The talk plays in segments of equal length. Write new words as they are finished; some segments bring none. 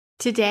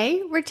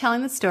Today, we're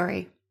telling the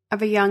story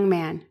of a young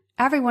man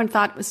everyone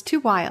thought was too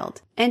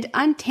wild and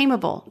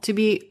untamable to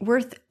be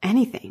worth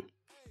anything.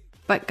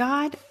 But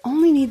God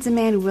only needs a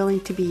man willing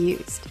to be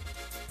used.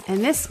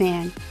 And this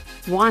man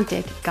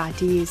wanted God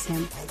to use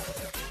him.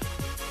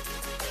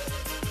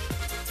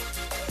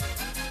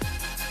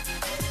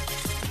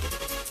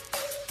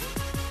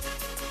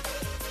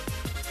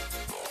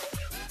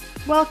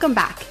 Welcome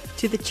back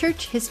to the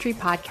Church History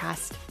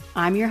Podcast.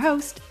 I'm your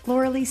host,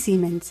 Laura Lee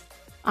Siemens.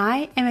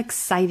 I am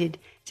excited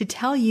to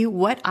tell you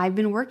what I've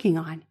been working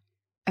on.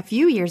 A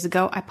few years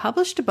ago, I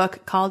published a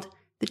book called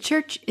The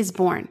Church is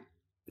Born.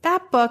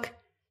 That book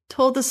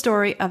told the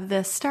story of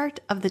the start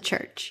of the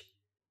church.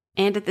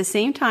 And at the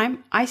same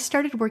time, I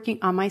started working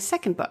on my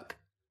second book.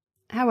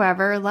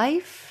 However,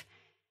 life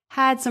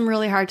had some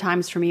really hard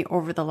times for me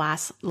over the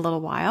last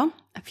little while,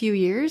 a few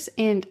years,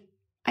 and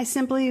I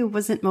simply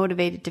wasn't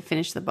motivated to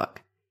finish the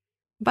book.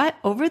 But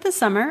over the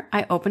summer,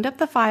 I opened up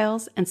the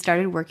files and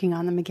started working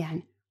on them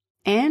again.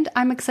 And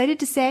I'm excited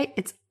to say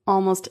it's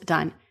almost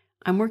done.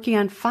 I'm working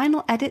on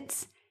final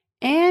edits,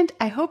 and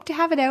I hope to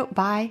have it out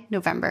by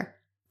November.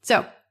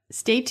 So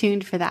stay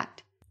tuned for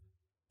that.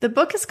 The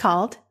book is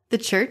called The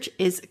Church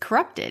is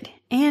Corrupted,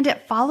 and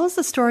it follows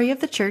the story of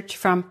the church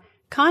from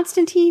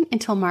Constantine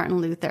until Martin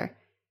Luther.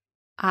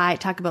 I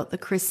talk about the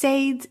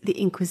Crusades, the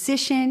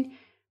Inquisition,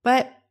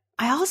 but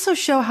I also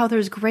show how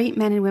there's great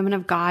men and women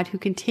of God who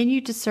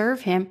continued to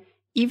serve him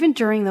even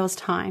during those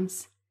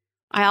times.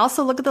 I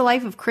also look at the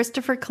life of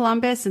Christopher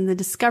Columbus and the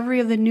discovery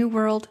of the New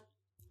World.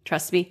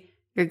 Trust me,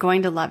 you're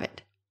going to love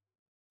it.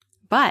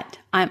 But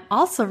I'm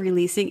also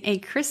releasing a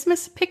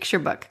Christmas picture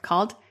book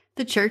called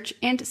The Church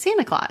and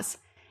Santa Claus.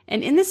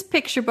 And in this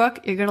picture book,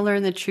 you're going to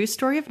learn the true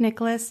story of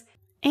Nicholas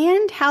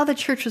and how the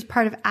church was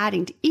part of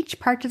adding to each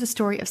part of the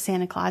story of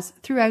Santa Claus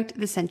throughout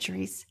the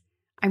centuries.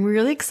 I'm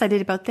really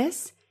excited about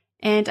this,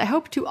 and I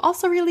hope to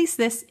also release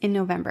this in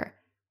November.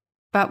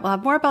 But we'll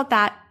have more about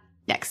that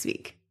next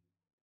week.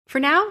 For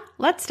now,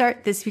 let's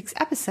start this week's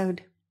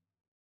episode.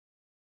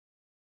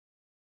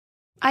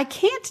 I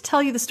can't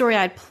tell you the story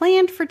I had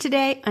planned for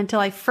today until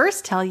I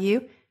first tell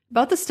you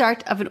about the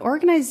start of an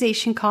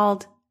organization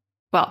called,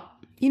 well,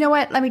 you know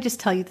what? Let me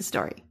just tell you the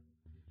story.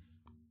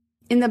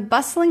 In the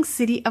bustling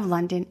city of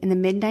London in the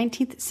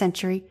mid-19th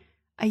century,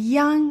 a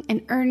young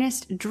and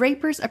earnest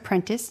draper's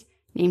apprentice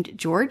named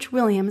George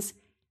Williams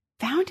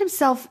found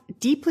himself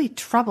deeply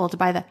troubled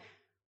by the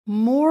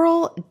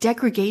moral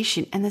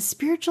degradation and the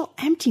spiritual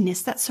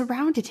emptiness that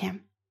surrounded him.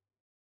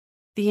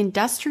 The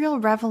Industrial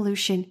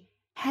Revolution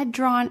had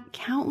drawn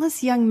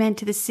countless young men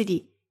to the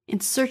city in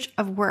search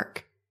of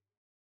work,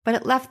 but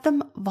it left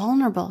them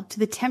vulnerable to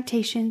the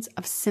temptations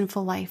of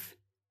sinful life.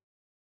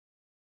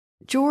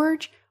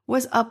 George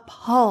was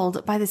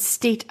appalled by the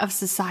state of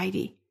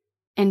society,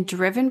 and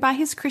driven by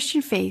his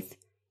Christian faith,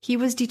 he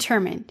was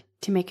determined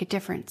to make a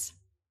difference.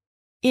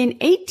 In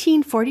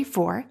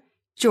 1844,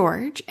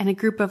 George and a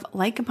group of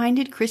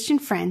like-minded Christian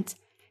friends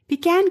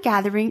began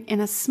gathering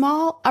in a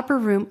small upper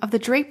room of the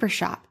draper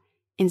shop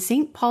in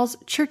St. Paul's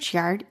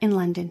churchyard in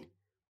London.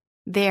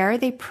 There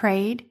they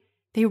prayed,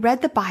 they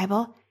read the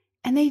Bible,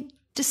 and they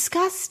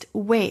discussed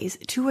ways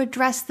to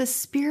address the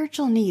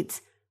spiritual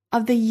needs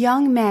of the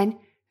young men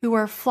who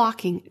were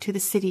flocking to the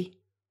city.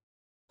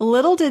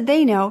 Little did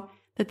they know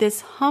that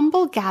this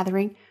humble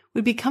gathering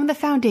would become the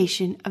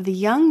foundation of the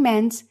Young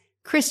Men's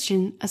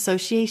Christian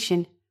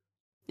Association,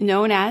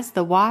 known as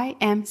the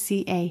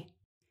YMCA.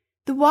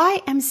 The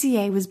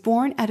YMCA was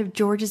born out of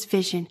George's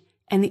vision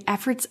and the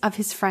efforts of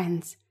his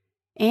friends,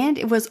 and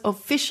it was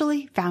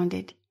officially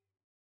founded.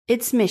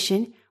 Its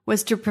mission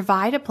was to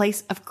provide a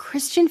place of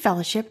Christian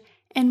fellowship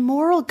and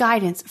moral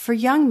guidance for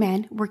young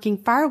men working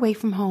far away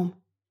from home.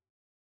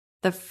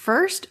 The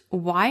first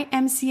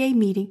YMCA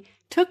meeting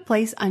took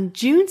place on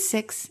June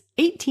 6,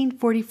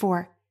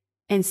 1844,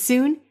 and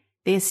soon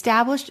they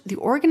established the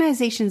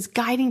organization's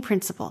guiding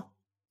principle,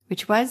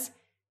 which was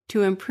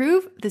to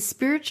improve the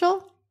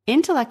spiritual,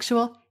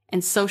 intellectual,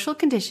 and social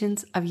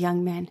conditions of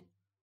young men.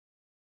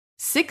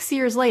 6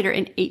 years later,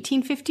 in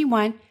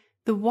 1851,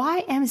 the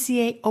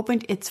YMCA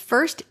opened its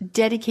first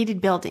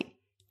dedicated building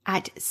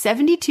at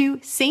 72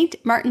 St.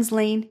 Martin's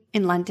Lane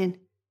in London.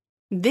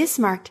 This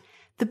marked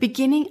the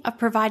beginning of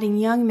providing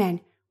young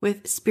men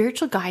with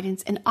spiritual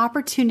guidance and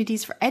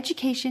opportunities for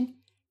education,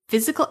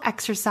 physical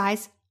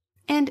exercise,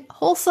 and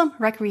wholesome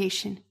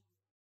recreation.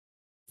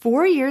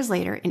 4 years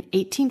later, in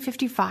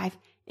 1855,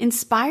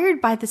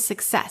 inspired by the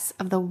success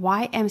of the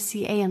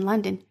YMCA in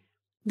London,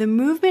 the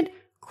movement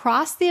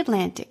crossed the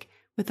Atlantic,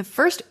 with the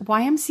first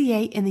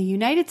YMCA in the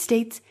United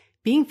States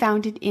being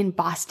founded in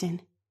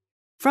Boston.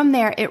 From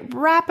there, it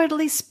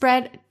rapidly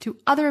spread to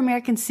other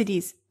American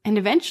cities and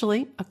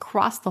eventually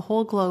across the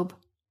whole globe.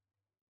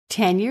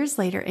 10 years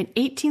later, in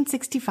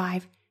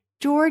 1865,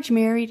 George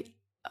married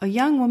a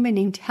young woman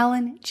named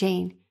Helen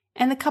Jane,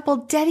 and the couple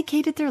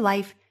dedicated their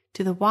life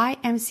to the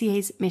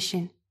YMCA's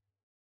mission.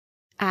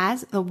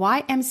 As the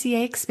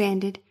YMCA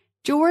expanded,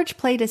 George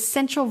played a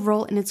central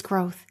role in its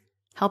growth,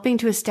 helping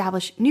to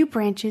establish new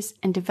branches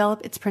and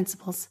develop its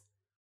principles.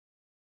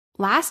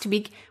 Last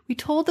week, we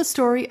told the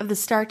story of the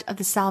start of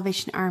the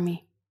Salvation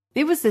Army.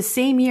 It was the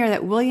same year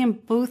that William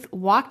Booth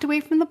walked away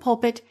from the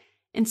pulpit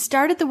and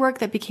started the work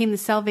that became the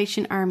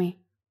Salvation Army.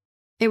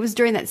 It was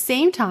during that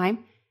same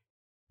time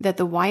that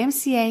the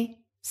YMCA,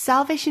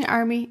 Salvation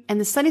Army,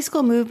 and the Sunday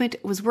School movement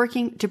was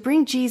working to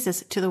bring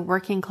Jesus to the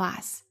working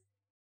class.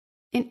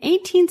 In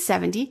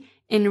 1870,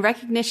 in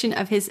recognition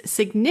of his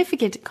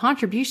significant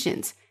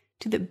contributions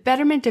to the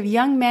betterment of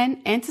young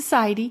men and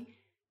society,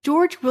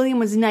 George William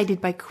was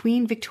knighted by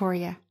Queen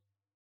Victoria.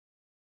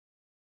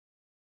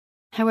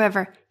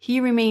 However, he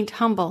remained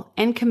humble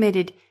and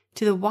committed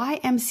to the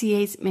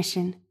YMCA's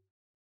mission.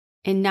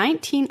 In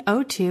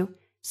 1902,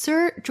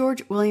 Sir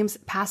George Williams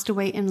passed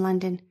away in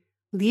London,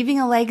 leaving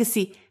a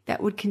legacy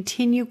that would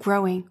continue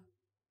growing.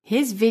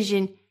 His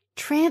vision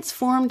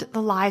transformed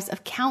the lives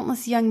of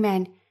countless young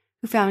men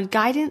who found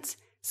guidance,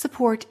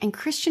 support, and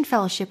Christian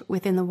fellowship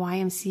within the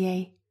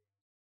YMCA.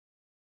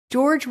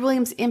 George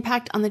Williams'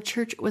 impact on the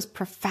church was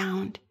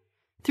profound.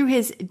 Through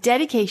his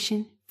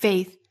dedication,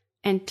 faith,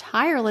 and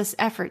tireless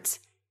efforts,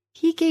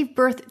 he gave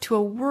birth to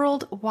a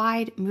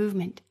worldwide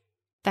movement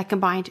that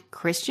combined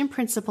Christian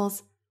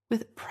principles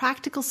with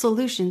practical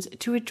solutions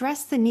to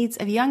address the needs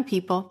of young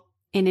people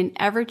in an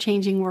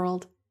ever-changing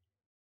world.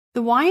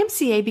 The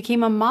YMCA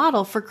became a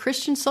model for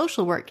Christian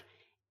social work,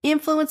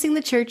 influencing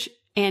the church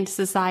and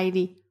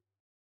society.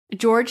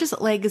 George's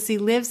legacy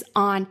lives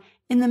on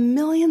in the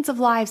millions of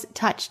lives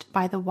touched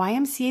by the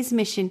YMCA's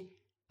mission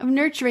of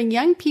nurturing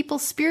young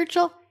people's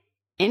spiritual,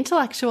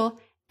 intellectual,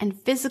 and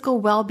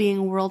physical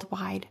well-being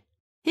worldwide.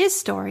 His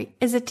story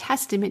is a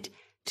testament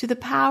to the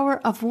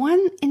power of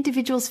one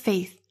individual's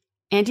faith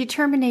and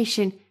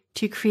determination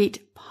to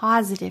create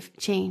positive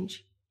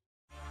change.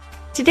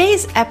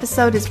 Today's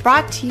episode is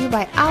brought to you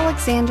by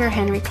Alexander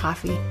Henry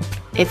Coffee.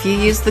 If you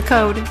use the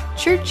code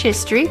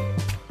CHURCHHISTORY,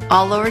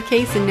 all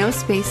lowercase and no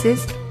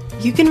spaces,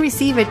 you can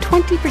receive a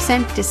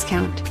 20%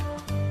 discount.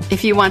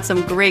 If you want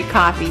some great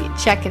coffee,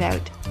 check it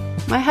out.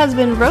 My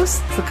husband roasts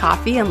the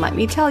coffee, and let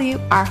me tell you,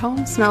 our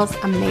home smells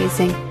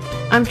amazing.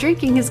 I'm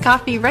drinking his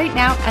coffee right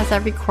now as I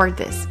record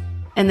this,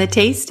 and the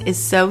taste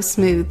is so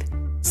smooth.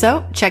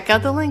 So check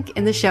out the link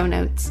in the show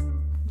notes.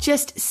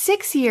 Just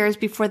 6 years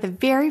before the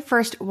very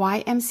first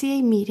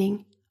YMCA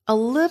meeting, a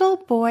little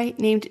boy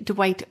named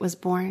Dwight was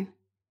born.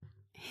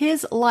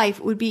 His life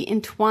would be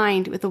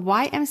entwined with the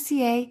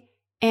YMCA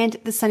and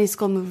the Sunday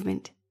School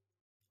movement.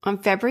 On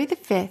February the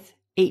 5th,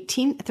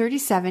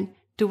 1837,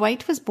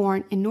 Dwight was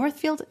born in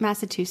Northfield,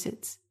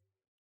 Massachusetts.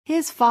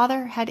 His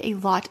father had a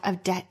lot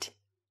of debt.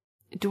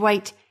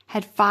 Dwight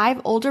had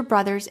 5 older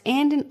brothers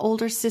and an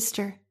older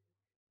sister.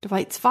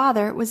 Dwight's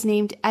father was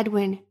named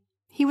Edwin.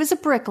 He was a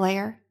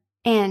bricklayer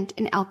and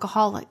an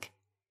alcoholic.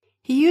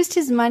 He used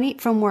his money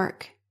from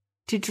work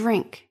to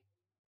drink,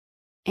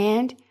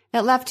 and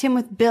that left him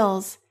with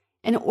bills.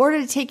 In order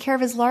to take care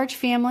of his large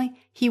family,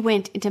 he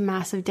went into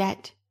massive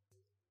debt.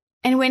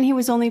 And when he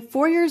was only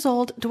 4 years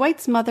old,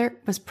 Dwight's mother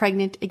was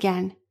pregnant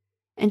again.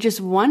 And just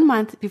 1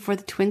 month before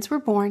the twins were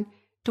born,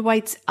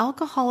 Dwight's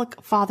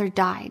alcoholic father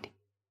died.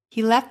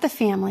 He left the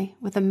family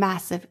with a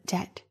massive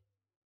debt.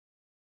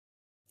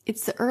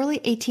 It's the early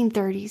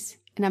 1830s.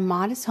 In a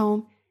modest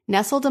home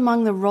nestled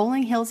among the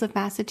rolling hills of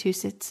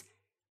Massachusetts,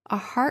 a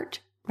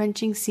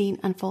heart-wrenching scene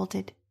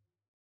unfolded.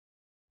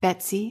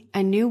 Betsy,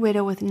 a new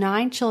widow with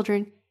 9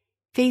 children,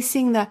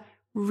 facing the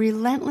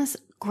relentless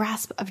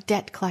grasp of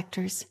debt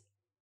collectors.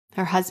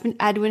 Her husband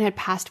Edwin had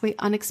passed away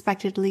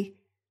unexpectedly,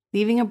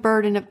 leaving a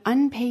burden of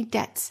unpaid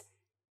debts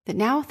that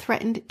now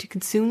threatened to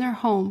consume their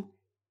home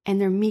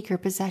and their meager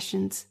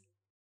possessions.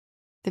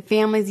 The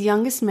family's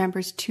youngest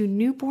members, 2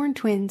 newborn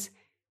twins,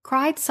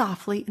 cried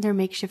softly in their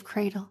makeshift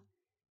cradle.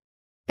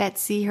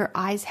 Betsy, her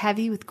eyes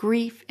heavy with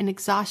grief and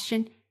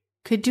exhaustion,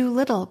 could do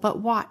little but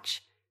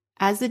watch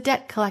as the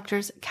debt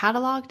collectors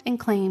cataloged and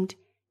claimed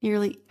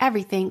nearly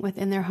everything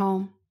within their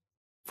home.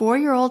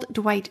 4-year-old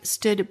Dwight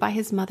stood by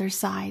his mother's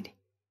side,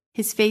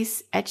 his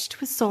face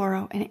etched with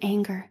sorrow and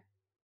anger.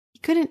 He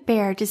couldn't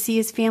bear to see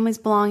his family's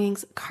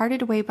belongings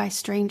carted away by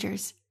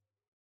strangers.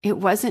 It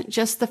wasn't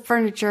just the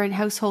furniture and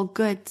household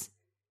goods.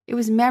 It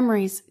was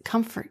memories,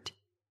 comfort,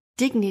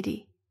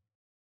 dignity.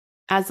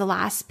 As the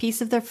last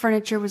piece of their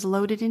furniture was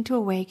loaded into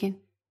a wagon,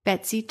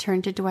 Betsy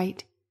turned to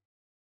Dwight.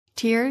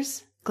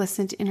 Tears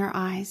glistened in her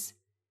eyes,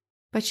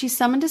 but she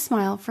summoned a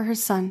smile for her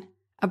son,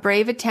 a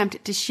brave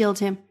attempt to shield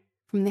him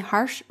from the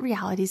harsh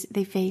realities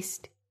they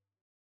faced.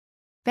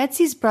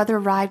 Betsy's brother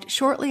arrived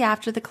shortly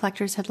after the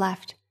collectors had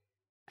left.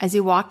 As he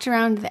walked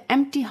around the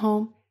empty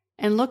home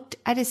and looked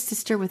at his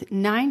sister with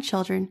 9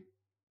 children,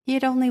 he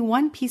had only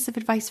one piece of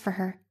advice for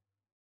her.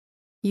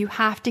 You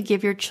have to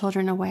give your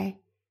children away,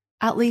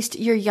 at least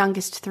your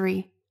youngest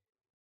 3.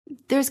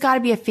 There's got to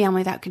be a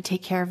family that could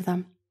take care of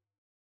them.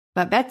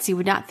 But Betsy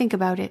would not think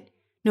about it.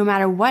 No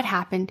matter what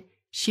happened,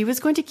 she was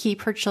going to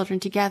keep her children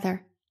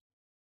together.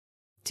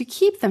 To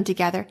keep them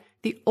together,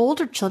 the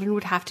older children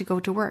would have to go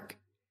to work.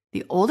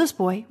 The oldest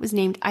boy was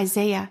named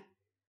Isaiah.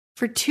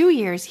 For 2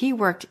 years, he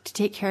worked to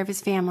take care of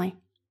his family.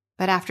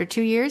 But after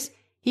 2 years,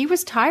 he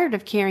was tired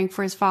of caring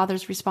for his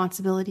father's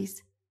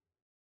responsibilities.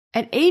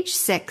 At age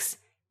 6,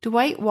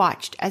 Dwight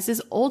watched as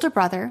his older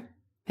brother,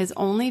 his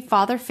only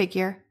father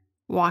figure,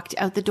 walked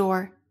out the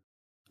door.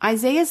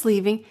 Isaiah's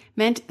leaving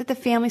meant that the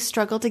family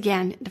struggled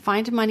again to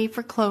find money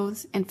for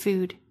clothes and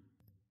food.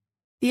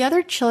 The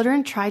other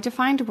children tried to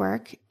find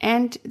work,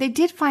 and they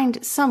did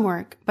find some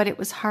work, but it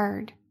was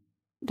hard.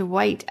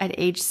 Dwight, at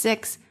age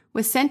 6,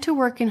 was sent to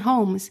work in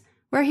homes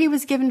where he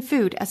was given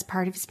food as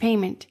part of his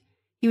payment.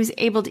 He was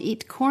able to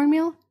eat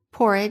cornmeal,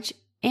 porridge,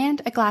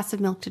 and a glass of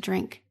milk to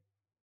drink.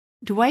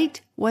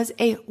 Dwight was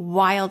a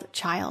wild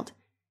child.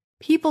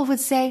 People would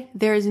say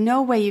there is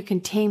no way you can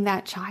tame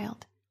that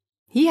child.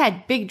 He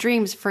had big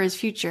dreams for his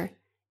future,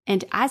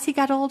 and as he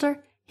got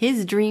older,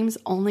 his dreams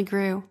only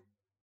grew.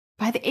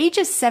 By the age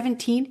of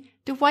 17,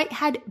 Dwight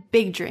had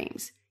big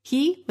dreams.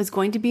 He was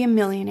going to be a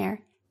millionaire.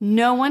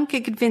 No one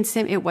could convince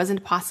him it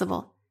wasn't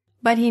possible.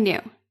 But he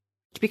knew,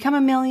 to become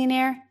a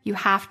millionaire, you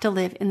have to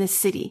live in the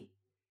city.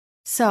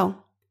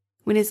 So,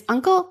 when his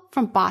uncle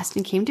from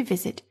Boston came to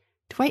visit,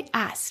 Dwight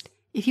asked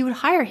if he would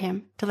hire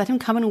him to let him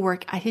come and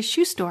work at his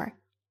shoe store.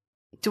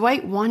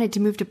 Dwight wanted to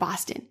move to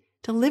Boston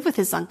to live with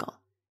his uncle.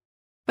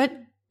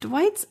 But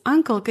Dwight's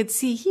uncle could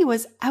see he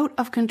was out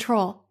of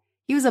control.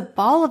 He was a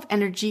ball of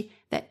energy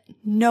that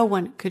no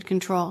one could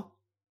control.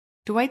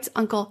 Dwight's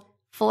uncle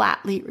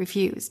flatly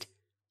refused.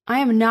 I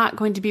am not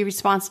going to be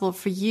responsible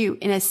for you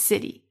in a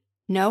city.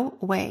 No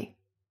way.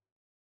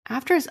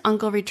 After his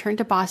uncle returned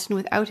to Boston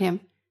without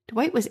him,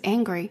 Dwight was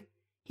angry.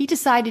 He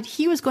decided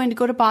he was going to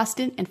go to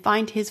Boston and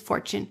find his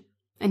fortune,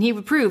 and he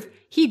would prove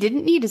he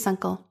didn't need his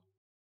uncle.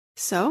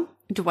 So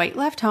Dwight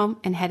left home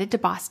and headed to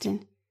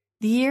Boston.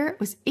 The year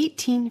was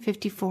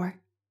 1854.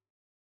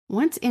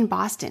 Once in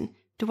Boston,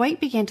 Dwight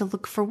began to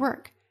look for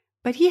work,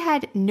 but he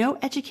had no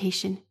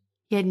education.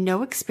 He had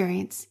no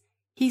experience.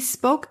 He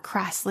spoke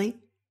crassly.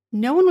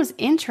 No one was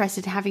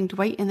interested in having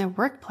Dwight in their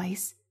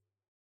workplace.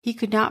 He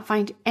could not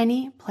find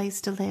any place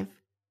to live.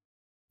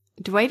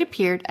 Dwight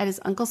appeared at his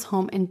uncle's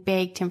home and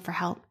begged him for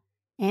help,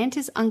 and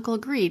his uncle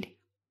agreed,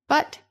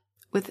 but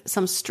with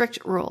some strict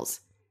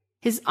rules.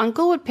 His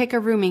uncle would pick a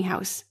rooming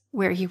house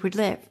where he would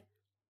live.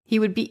 He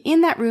would be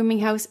in that rooming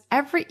house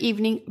every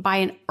evening by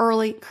an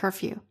early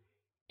curfew.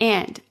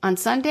 And on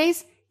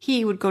Sundays,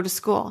 he would go to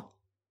school.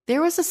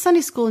 There was a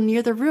Sunday school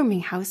near the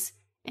rooming house,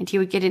 and he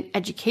would get an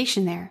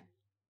education there.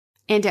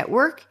 And at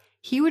work,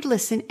 he would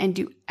listen and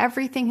do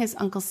everything his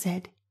uncle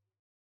said.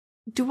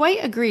 Dwight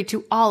agreed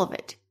to all of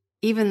it,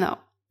 even though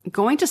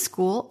going to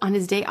school on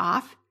his day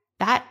off,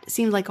 that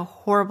seemed like a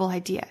horrible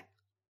idea.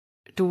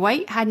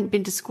 Dwight hadn't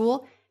been to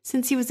school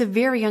since he was a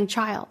very young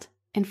child.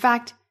 In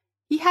fact,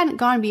 he hadn't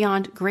gone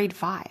beyond grade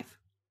 5.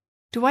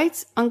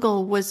 Dwight's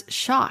uncle was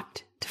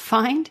shocked to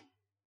find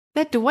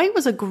that Dwight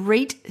was a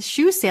great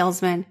shoe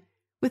salesman.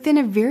 Within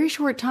a very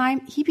short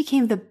time, he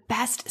became the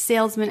best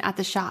salesman at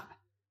the shop.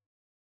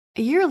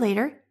 A year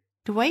later,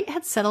 Dwight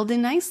had settled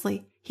in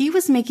nicely. He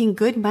was making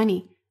good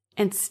money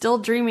and still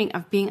dreaming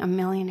of being a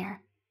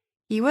millionaire.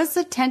 He was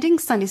attending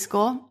Sunday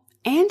school,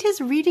 and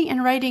his reading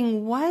and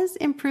writing was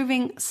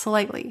improving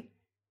slightly.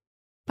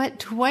 But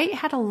Dwight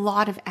had a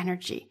lot of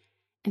energy,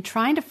 and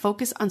trying to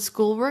focus on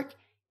schoolwork,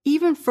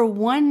 even for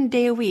one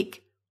day a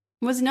week,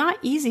 was not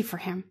easy for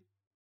him.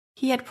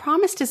 He had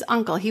promised his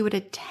uncle he would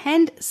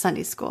attend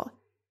Sunday school,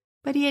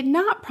 but he had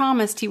not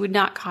promised he would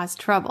not cause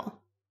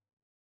trouble.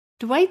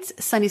 Dwight's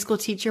Sunday school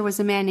teacher was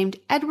a man named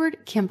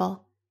Edward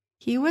Kimball.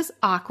 He was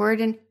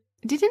awkward and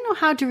didn't know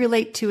how to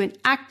relate to an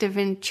active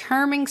and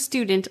charming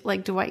student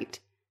like Dwight.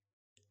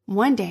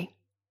 One day,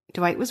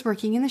 Dwight was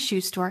working in the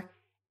shoe store,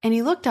 and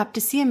he looked up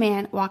to see a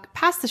man walk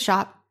past the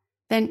shop,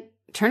 then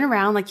turn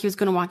around like he was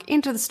going to walk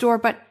into the store,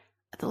 but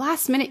at the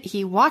last minute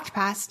he walked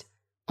past,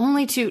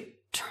 only to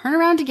turn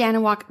around again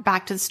and walk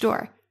back to the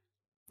store.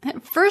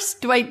 At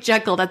first, Dwight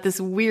chuckled at this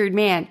weird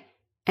man,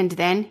 and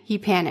then he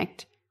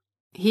panicked.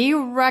 He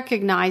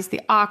recognized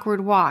the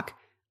awkward walk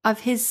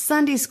of his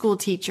Sunday school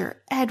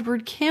teacher,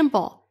 Edward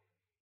Kimball.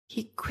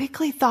 He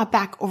quickly thought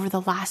back over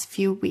the last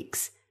few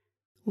weeks.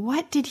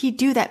 What did he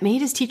do that made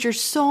his teacher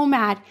so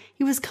mad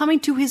he was coming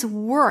to his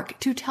work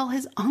to tell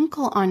his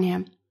uncle on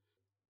him?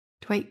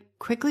 Dwight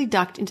quickly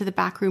ducked into the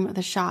back room of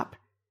the shop,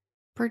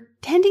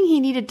 pretending he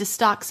needed to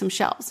stock some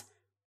shelves,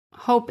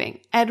 hoping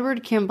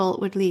Edward Kimball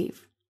would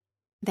leave.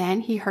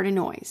 Then he heard a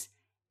noise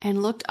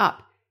and looked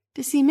up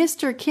to see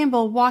Mr.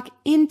 Kimball walk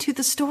into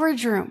the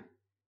storage room.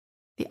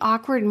 The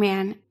awkward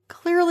man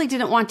clearly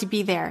didn't want to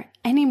be there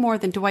any more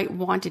than Dwight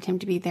wanted him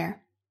to be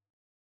there.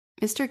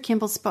 Mr.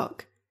 Kimball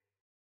spoke.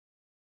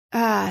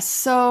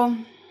 So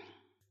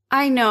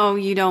I know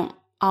you don't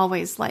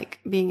always like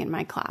being in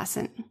my class,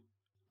 and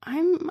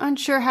I'm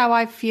unsure how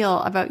I feel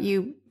about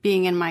you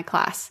being in my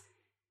class.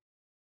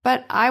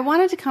 But I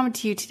wanted to come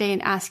to you today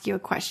and ask you a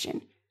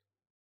question.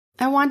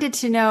 I wanted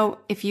to know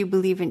if you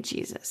believe in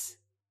Jesus.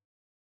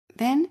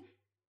 Then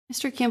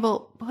Mr.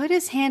 Kimball put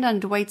his hand on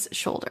Dwight's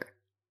shoulder.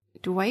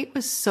 Dwight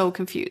was so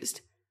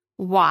confused.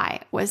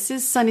 Why was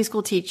his Sunday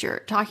school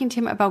teacher talking to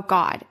him about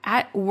God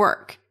at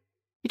work?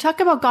 You talk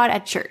about God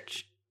at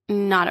church,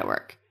 not at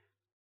work.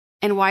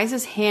 And why is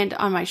his hand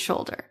on my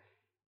shoulder?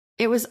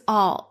 It was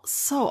all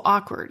so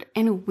awkward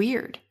and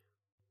weird.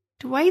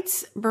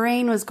 Dwight's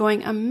brain was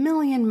going a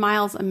million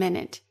miles a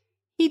minute.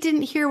 He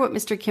didn't hear what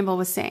Mr. Kimball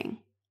was saying.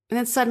 And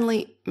then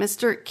suddenly,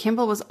 Mr.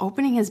 Kimball was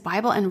opening his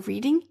Bible and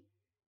reading.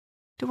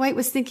 Dwight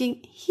was thinking,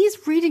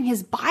 he's reading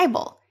his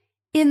Bible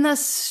in the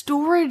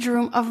storage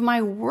room of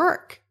my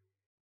work.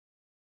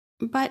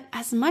 But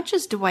as much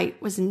as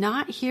Dwight was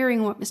not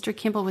hearing what Mr.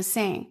 Kimball was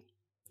saying,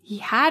 he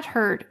had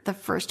heard the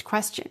first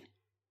question.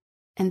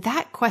 And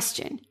that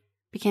question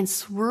began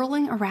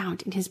swirling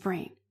around in his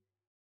brain.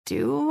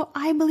 Do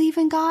I believe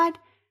in God?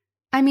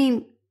 I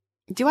mean,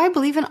 do I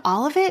believe in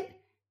all of it?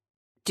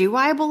 Do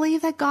I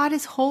believe that God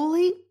is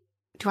holy?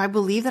 Do I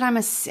believe that I'm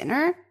a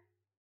sinner?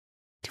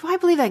 Do I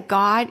believe that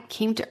God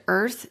came to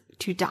earth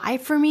to die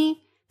for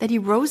me? That he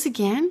rose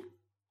again?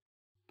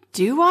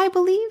 Do I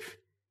believe?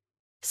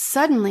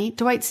 Suddenly,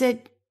 Dwight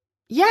said,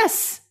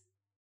 yes,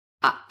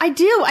 I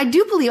do. I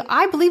do believe.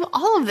 I believe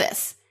all of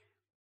this.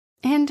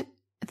 And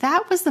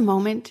that was the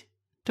moment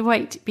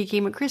Dwight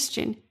became a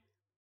Christian.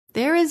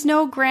 There is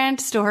no grand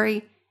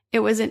story. It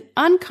was an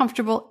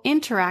uncomfortable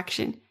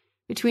interaction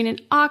between an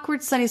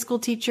awkward Sunday school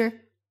teacher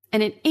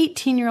and an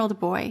 18-year-old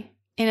boy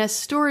in a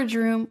storage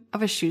room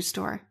of a shoe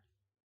store.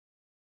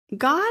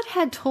 God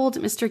had told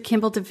Mr.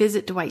 Kimball to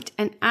visit Dwight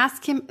and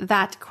ask him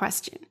that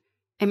question,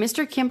 and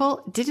Mr.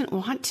 Kimball didn't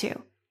want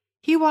to.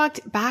 He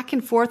walked back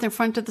and forth in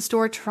front of the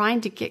store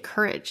trying to get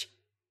courage.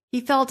 He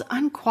felt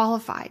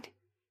unqualified.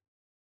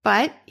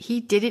 But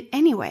he did it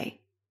anyway.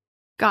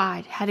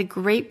 God had a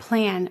great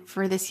plan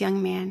for this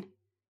young man.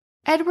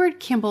 Edward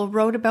Kimball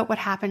wrote about what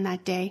happened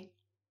that day.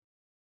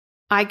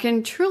 I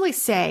can truly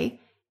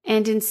say,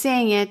 and in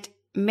saying it,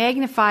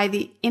 magnify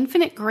the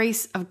infinite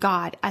grace of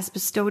God as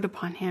bestowed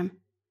upon him,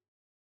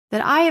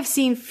 that I have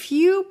seen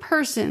few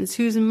persons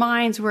whose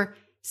minds were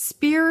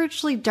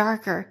spiritually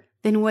darker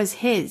than was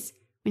his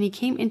when he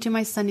came into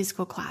my Sunday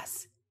school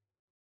class.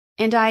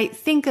 And I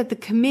think that the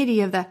committee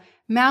of the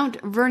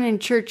Mount Vernon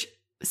Church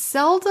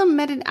seldom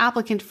met an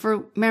applicant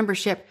for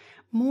membership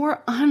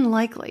more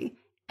unlikely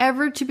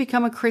ever to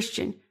become a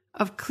Christian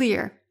of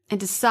clear and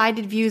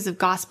decided views of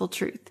gospel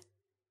truth,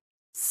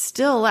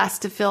 still less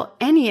to fill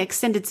any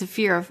extended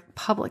sphere of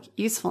public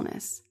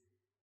usefulness.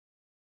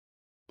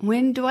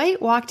 When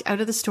Dwight walked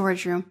out of the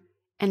storage room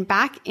and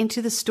back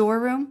into the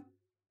storeroom,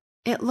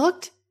 it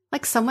looked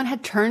like someone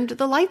had turned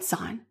the lights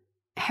on.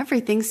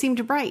 Everything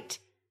seemed bright.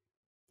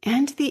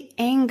 And the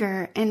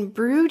anger and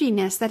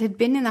broodiness that had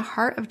been in the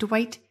heart of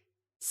Dwight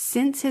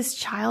since his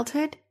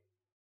childhood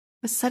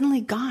was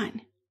suddenly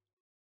gone.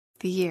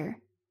 The year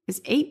was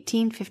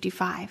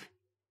 1855.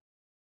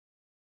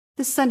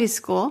 The Sunday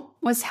school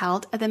was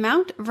held at the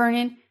Mount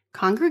Vernon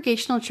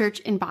Congregational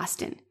Church in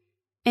Boston,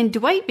 and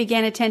Dwight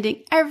began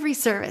attending every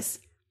service.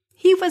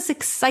 He was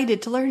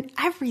excited to learn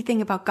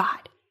everything about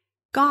God.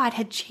 God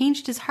had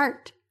changed his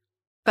heart,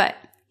 but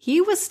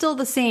he was still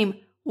the same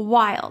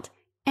wild,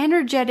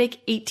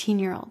 energetic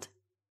 18-year-old.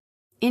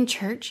 In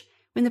church,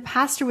 when the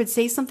pastor would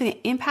say something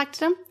that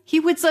impacted him, he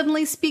would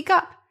suddenly speak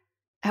up.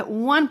 At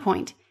one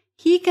point,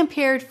 he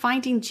compared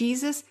finding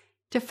Jesus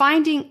to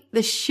finding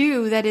the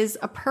shoe that is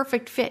a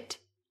perfect fit.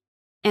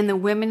 And the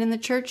women in the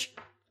church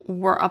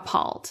were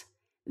appalled.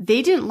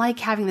 They didn't like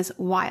having this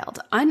wild,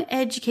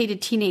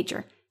 uneducated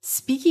teenager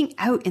speaking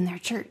out in their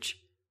church.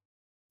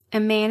 A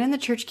man in the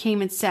church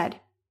came and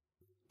said,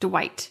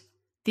 Dwight,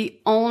 the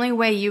only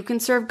way you can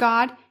serve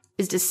God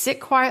is to sit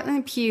quietly in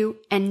the pew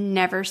and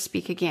never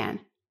speak again.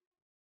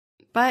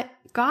 But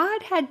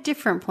God had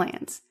different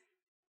plans.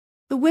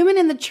 The women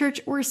in the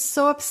church were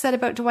so upset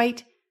about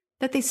Dwight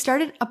that they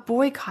started a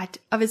boycott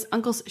of his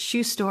uncle's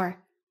shoe store,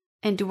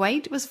 and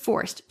Dwight was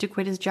forced to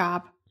quit his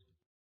job.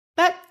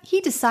 But he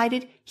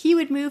decided he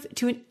would move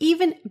to an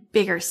even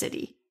bigger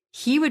city.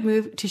 He would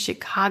move to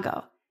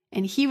Chicago,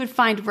 and he would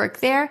find work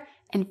there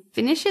and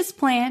finish his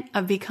plan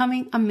of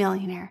becoming a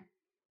millionaire.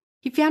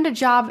 He found a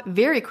job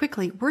very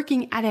quickly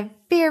working at a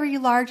very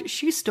large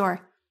shoe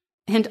store,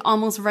 and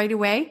almost right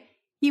away,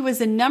 he was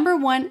the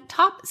 #1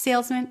 top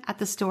salesman at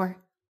the store.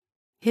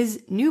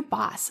 His new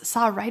boss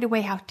saw right away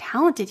how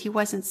talented he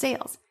was in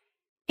sales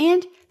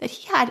and that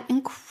he had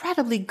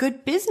incredibly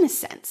good business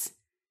sense.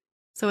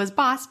 So his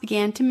boss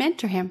began to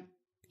mentor him.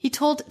 He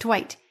told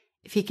Dwight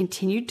if he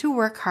continued to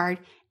work hard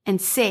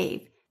and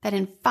save, that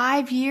in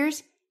 5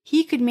 years,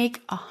 he could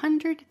make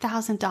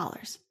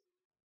 $100,000.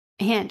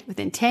 And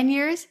within 10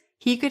 years,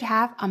 he could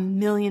have $1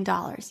 million.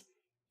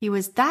 He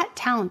was that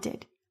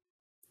talented.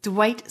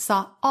 Dwight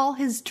saw all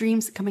his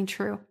dreams coming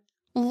true.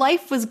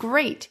 Life was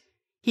great.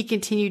 He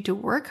continued to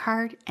work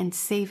hard and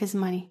save his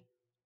money.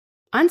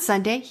 On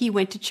Sunday, he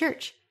went to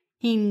church.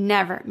 He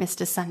never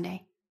missed a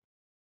Sunday.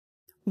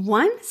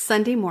 One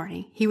Sunday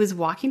morning, he was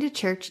walking to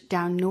church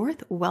down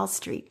North Wells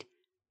Street,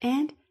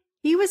 and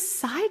he was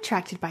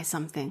sidetracked by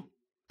something,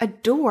 a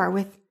door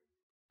with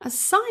a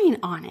sign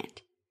on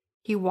it.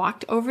 He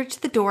walked over to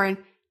the door and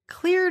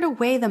cleared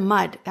away the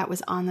mud that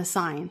was on the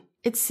sign.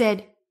 It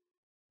said,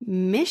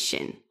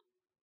 Mission.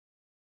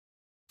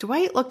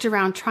 Dwight looked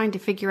around trying to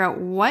figure out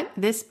what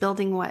this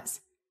building was.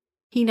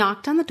 He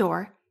knocked on the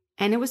door,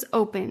 and it was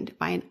opened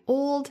by an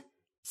old,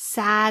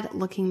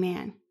 sad-looking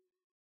man.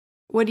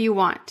 "What do you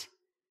want?"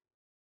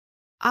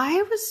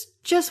 "I was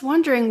just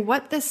wondering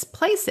what this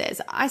place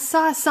is. I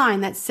saw a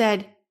sign that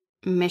said,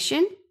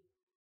 'Mission'."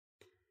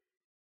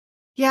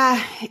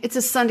 "Yeah, it's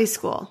a Sunday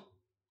school."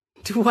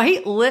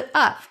 Dwight lit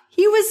up.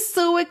 He was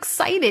so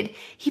excited.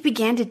 He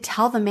began to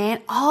tell the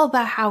man all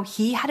about how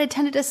he had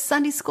attended a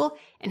Sunday school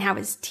and how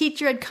his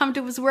teacher had come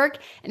to his work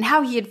and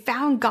how he had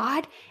found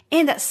God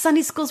and that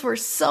Sunday schools were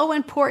so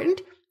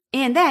important.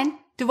 And then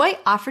Dwight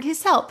offered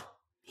his help.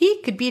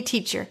 He could be a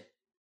teacher.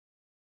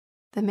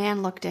 The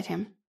man looked at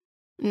him.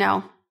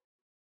 "No."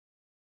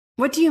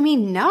 "What do you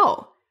mean,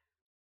 no?"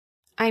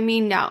 "I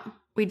mean, no.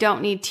 We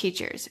don't need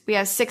teachers. We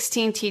have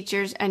 16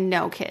 teachers and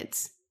no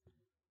kids."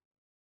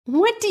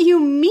 "What do you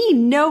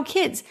mean, no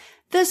kids?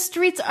 The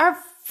streets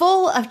are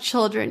full of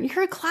children.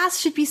 Your class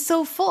should be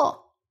so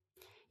full."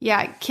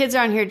 "Yeah, kids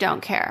around here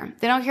don't care.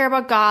 They don't care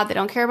about God. They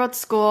don't care about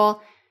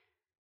school.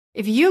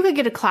 If you could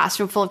get a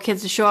classroom full of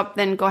kids to show up,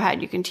 then go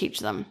ahead, you can teach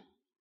them."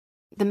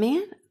 The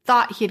man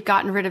thought he had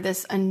gotten rid of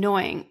this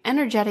annoying,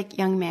 energetic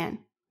young man,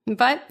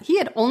 but he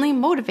had only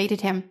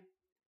motivated him.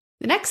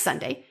 The next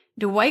Sunday,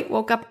 Dwight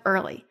woke up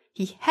early.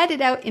 He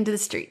headed out into the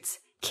streets.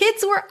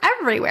 Kids were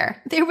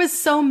everywhere. There was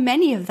so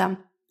many of them.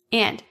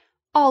 And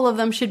all of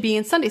them should be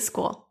in Sunday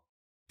school.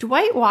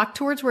 Dwight walked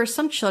towards where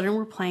some children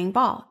were playing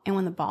ball, and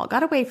when the ball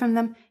got away from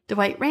them,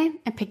 Dwight ran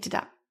and picked it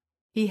up.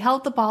 He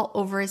held the ball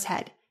over his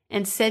head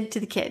and said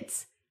to the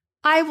kids,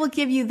 "I will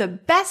give you the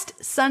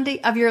best Sunday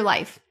of your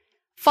life.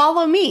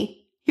 Follow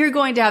me. You're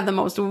going to have the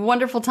most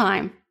wonderful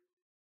time."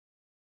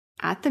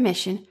 At the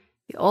mission,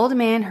 the old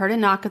man heard a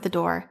knock at the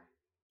door.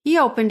 He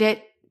opened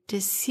it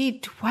to see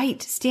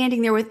Dwight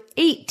standing there with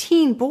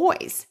 18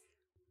 boys.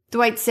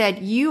 Dwight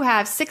said, "You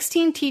have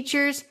 16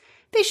 teachers.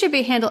 They should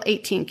be handle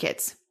 18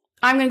 kids.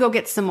 I'm going to go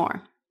get some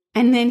more."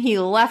 And then he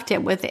left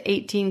him with the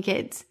 18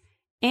 kids.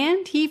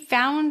 And he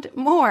found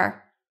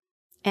more.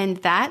 And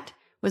that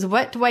was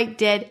what Dwight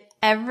did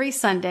every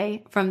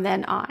Sunday from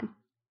then on.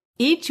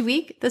 Each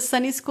week, the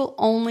Sunday school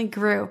only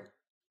grew.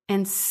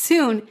 And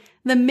soon,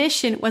 the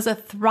mission was a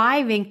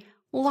thriving,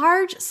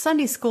 large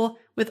Sunday school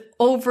with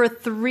over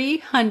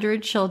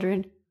 300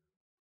 children.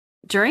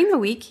 During the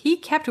week, he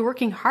kept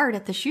working hard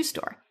at the shoe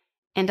store.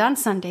 And on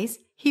Sundays,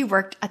 he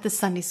worked at the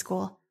Sunday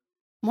school.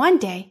 One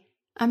day,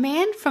 a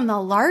man from the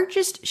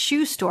largest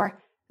shoe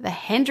store, the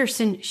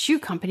Henderson Shoe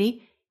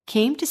Company,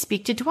 came to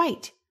speak to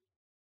Dwight.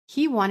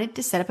 He wanted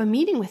to set up a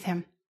meeting with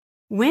him.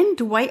 When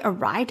Dwight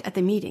arrived at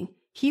the meeting,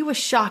 he was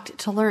shocked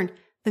to learn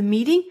the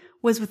meeting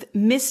was with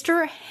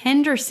Mr.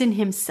 Henderson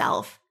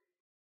himself.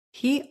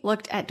 He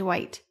looked at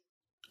Dwight.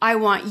 "I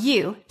want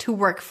you to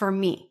work for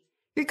me.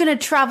 You're going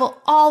to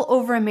travel all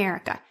over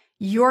America.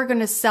 You're going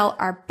to sell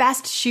our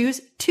best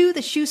shoes to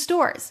the shoe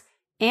stores,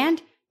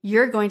 and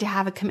you're going to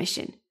have a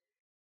commission.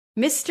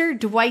 Mr.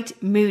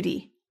 Dwight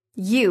Moody,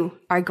 you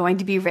are going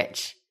to be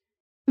rich."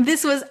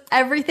 This was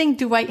everything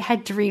Dwight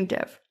had dreamed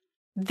of.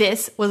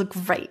 This was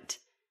great.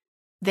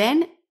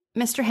 Then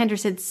Mr.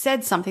 Henderson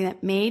said something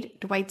that made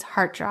Dwight's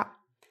heart drop.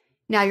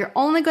 "Now you're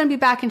only going to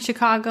be back in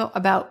Chicago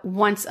about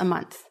once a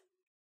month."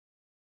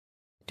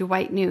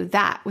 Dwight knew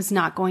that was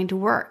not going to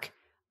work.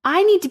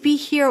 "I need to be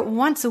here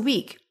once a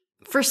week.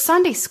 For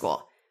Sunday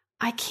school.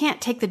 I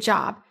can't take the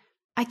job.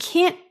 I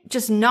can't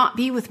just not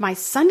be with my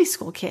Sunday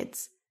school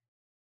kids."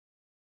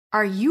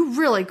 "Are you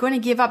really going to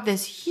give up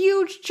this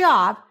huge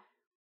job,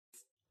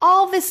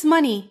 all this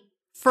money,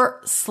 for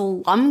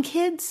slum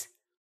kids?"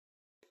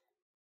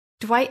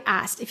 Dwight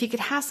asked if he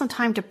could have some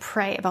time to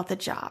pray about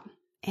the job.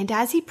 And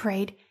as he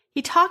prayed,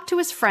 he talked to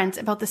his friends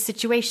about the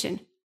situation.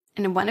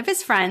 And one of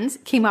his friends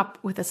came up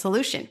with a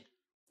solution.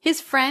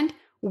 His friend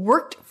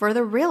worked for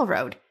the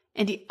railroad,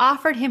 and he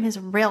offered him his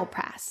rail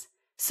pass,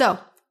 so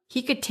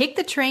he could take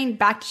the train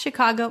back to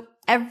Chicago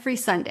every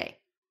Sunday.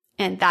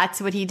 And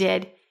that's what he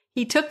did.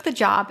 He took the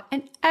job,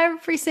 and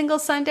every single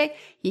Sunday,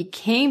 he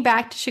came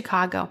back to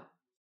Chicago.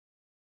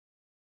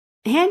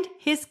 And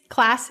his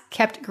class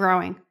kept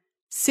growing.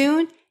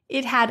 Soon,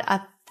 it had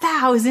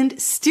 1,000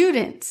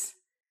 students.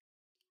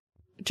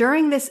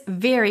 During this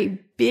very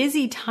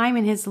busy time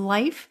in his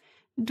life,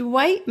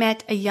 Dwight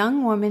met a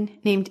young woman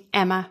named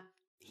Emma.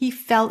 He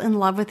fell in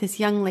love with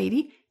this young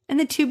lady, and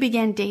the two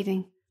began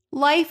dating.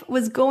 Life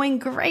was going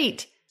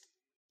great.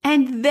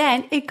 And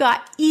then it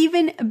got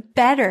even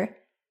better.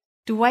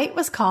 Dwight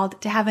was called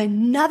to have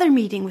another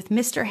meeting with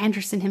Mr.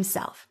 Henderson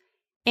himself,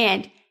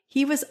 and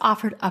he was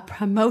offered a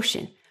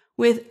promotion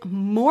with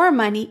more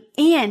money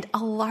and a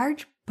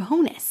large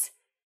bonus.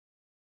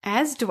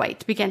 As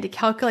Dwight began to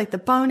calculate the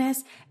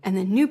bonus and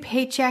the new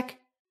paycheck,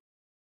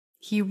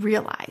 he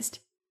realized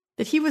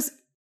that he was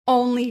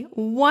only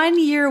 1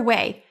 year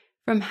away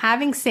from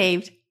having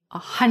saved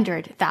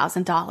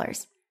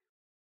 $100,000.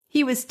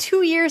 He was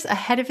 2 years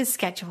ahead of his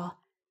schedule.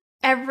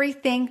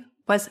 Everything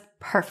was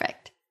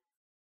perfect.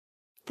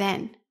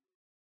 Then,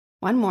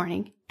 one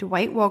morning,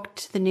 Dwight woke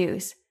to the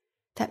news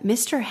that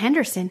Mr.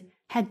 Henderson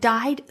had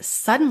died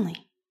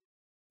suddenly.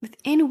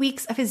 Within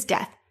weeks of his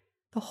death,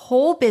 the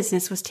whole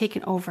business was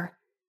taken over.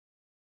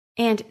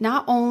 And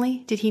not only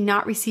did he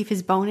not receive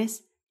his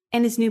bonus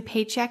and his new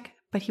paycheck,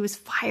 but he was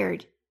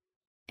fired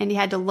and he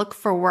had to look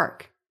for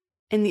work.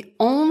 And the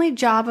only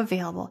job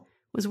available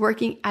was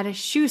working at a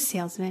shoe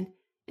salesman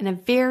in a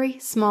very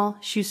small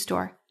shoe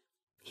store.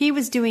 He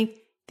was doing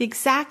the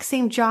exact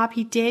same job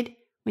he did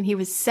when he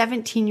was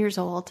 17 years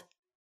old.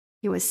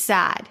 He was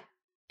sad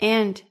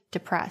and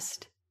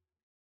depressed.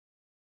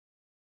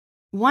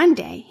 One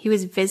day, he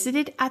was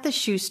visited at the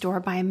shoe store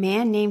by a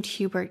man named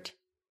Hubert.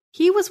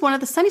 He was one of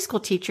the Sunday school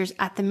teachers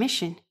at the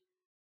mission.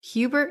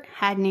 Hubert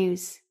had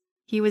news.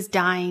 He was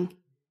dying.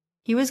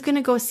 He was going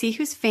to go see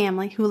his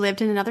family who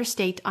lived in another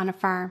state on a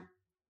farm.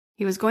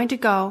 He was going to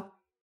go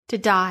to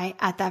die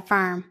at that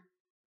farm.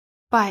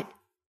 But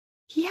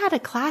he had a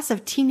class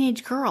of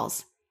teenage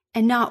girls,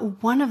 and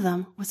not one of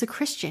them was a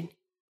Christian.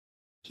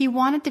 He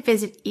wanted to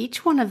visit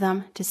each one of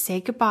them to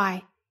say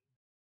goodbye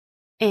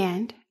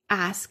and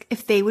ask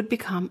if they would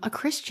become a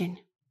Christian.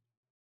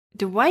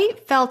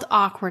 Dwight felt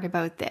awkward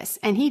about this,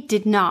 and he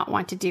did not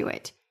want to do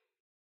it.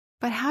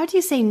 But how do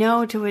you say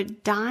no to a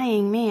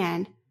dying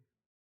man?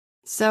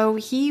 So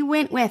he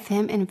went with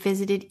him and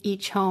visited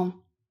each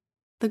home.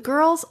 The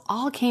girls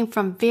all came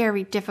from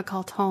very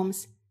difficult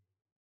homes.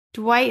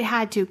 Dwight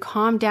had to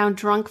calm down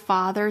drunk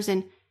fathers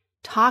and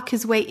talk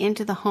his way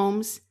into the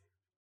homes.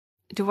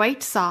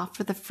 Dwight saw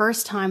for the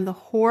first time the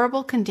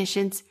horrible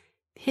conditions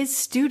his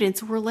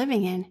students were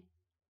living in.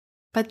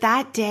 But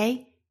that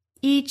day,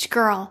 each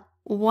girl,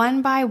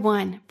 one by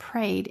one,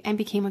 prayed and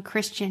became a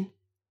Christian.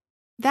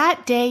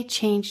 That day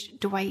changed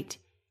Dwight.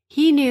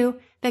 He knew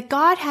that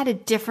God had a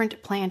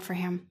different plan for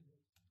him.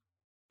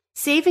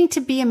 Saving to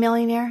be a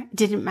millionaire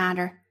didn't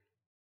matter.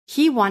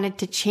 He wanted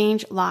to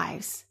change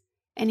lives.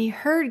 And he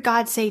heard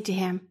God say to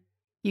him,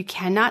 "You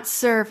cannot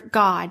serve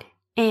God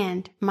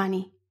and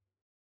money."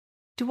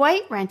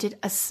 Dwight rented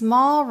a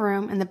small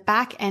room in the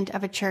back end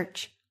of a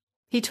church.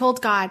 He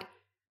told God,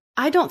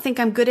 "I don't think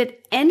I'm good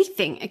at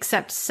anything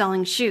except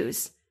selling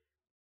shoes,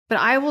 but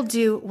I will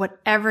do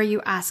whatever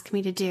you ask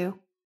me to do."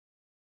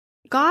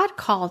 God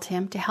called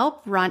him to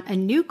help run a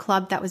new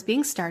club that was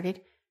being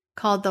started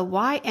called the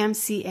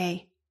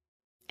YMCA,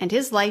 and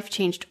his life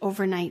changed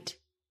overnight.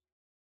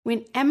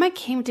 When Emma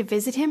came to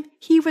visit him,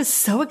 he was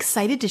so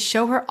excited to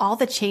show her all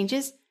the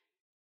changes.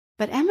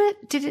 But Emma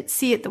didn't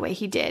see it the way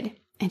he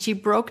did, and she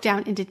broke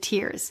down into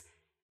tears.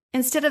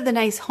 Instead of the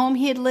nice home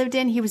he had lived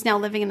in, he was now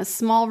living in a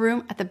small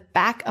room at the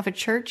back of a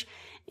church.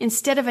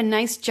 Instead of a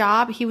nice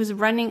job, he was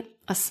running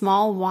a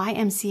small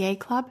YMCA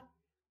club.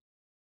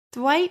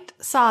 Dwight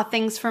saw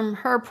things from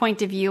her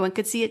point of view and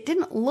could see it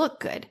didn't look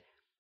good.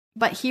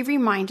 But he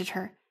reminded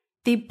her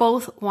they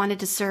both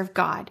wanted to serve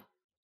God.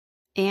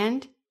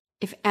 And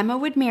if Emma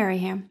would marry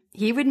him,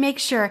 he would make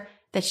sure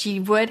that she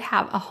would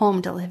have a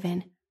home to live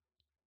in.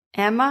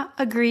 Emma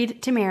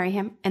agreed to marry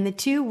him, and the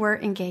two were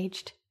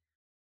engaged.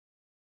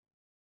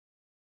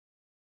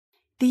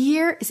 The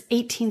year is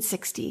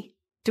 1860.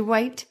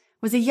 Dwight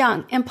was a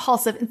young,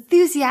 impulsive,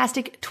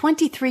 enthusiastic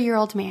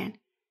 23-year-old man.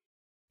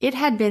 It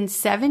had been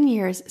 7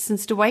 years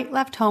since Dwight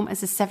left home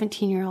as a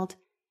 17-year-old,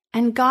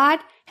 and God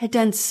had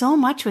done so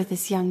much with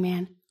this young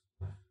man.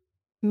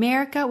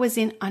 America was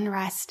in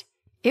unrest.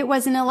 It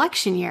was an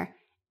election year,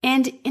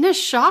 and in a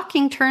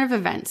shocking turn of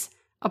events,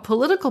 a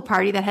political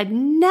party that had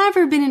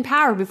never been in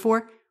power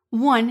before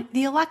won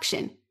the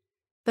election.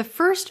 The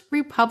first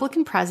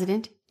Republican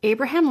president,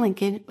 Abraham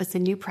Lincoln, was the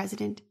new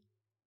president.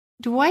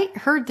 Dwight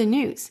heard the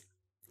news,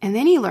 and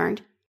then he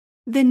learned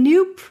the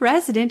new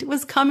president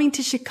was coming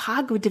to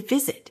Chicago to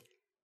visit.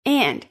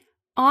 And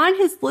on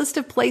his list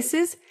of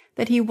places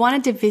that he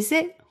wanted to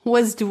visit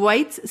was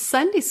Dwight's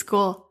Sunday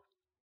school.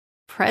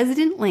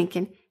 President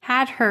Lincoln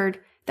had heard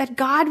that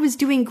God was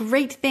doing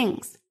great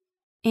things,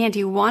 and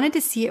he wanted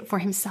to see it for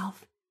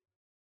himself.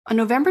 On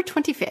November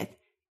 25th,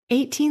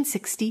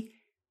 1860,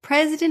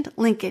 President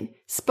Lincoln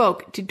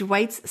spoke to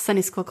Dwight's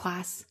Sunday school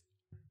class.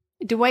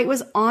 Dwight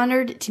was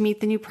honored to meet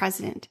the new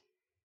president,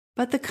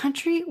 but the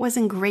country was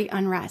in great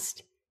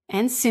unrest,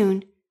 and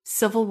soon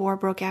civil war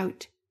broke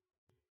out.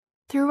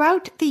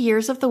 Throughout the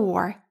years of the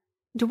war,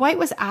 Dwight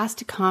was asked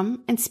to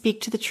come and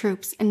speak to the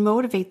troops and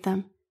motivate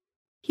them.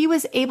 He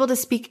was able to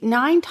speak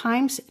 9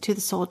 times to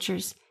the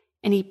soldiers,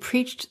 and he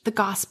preached the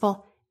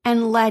gospel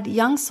and led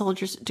young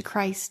soldiers to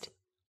Christ.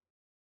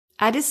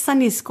 At his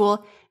Sunday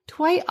school,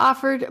 Dwight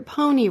offered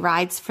pony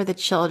rides for the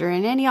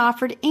children, and he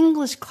offered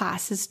English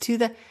classes to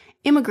the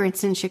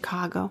immigrants in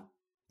Chicago.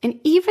 And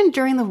even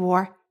during the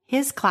war,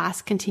 his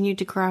class continued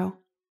to grow.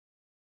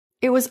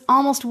 It was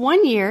almost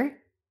 1 year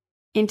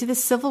into the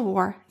Civil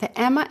War that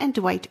Emma and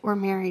Dwight were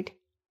married.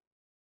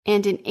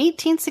 And in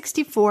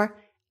 1864,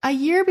 a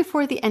year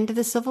before the end of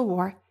the Civil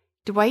War,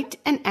 Dwight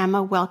and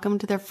Emma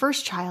welcomed their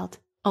first child,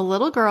 a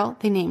little girl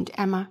they named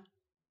Emma.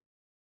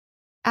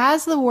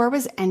 As the war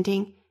was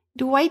ending,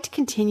 Dwight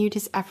continued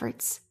his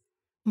efforts.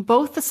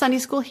 Both the Sunday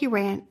school he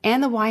ran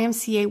and the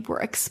YMCA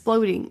were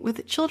exploding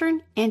with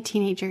children and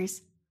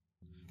teenagers.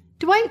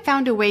 Dwight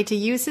found a way to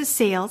use his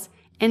sales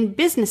and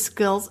business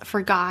skills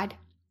for God.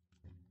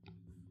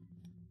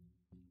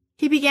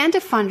 He began to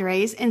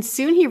fundraise, and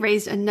soon he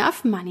raised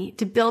enough money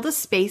to build a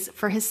space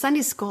for his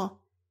Sunday school.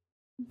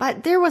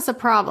 But there was a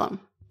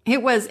problem.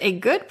 It was a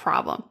good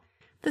problem.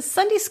 The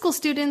Sunday school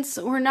students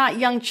were not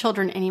young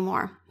children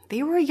anymore.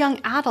 They were young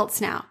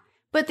adults now,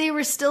 but they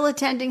were still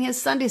attending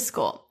his Sunday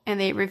school, and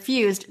they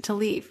refused to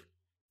leave.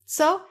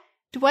 So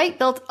Dwight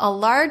built a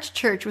large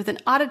church with an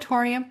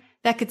auditorium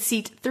that could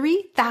seat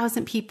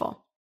 3,000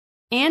 people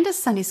and a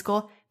Sunday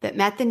school that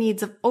met the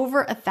needs of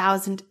over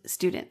 1,000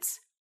 students.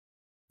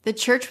 The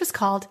church was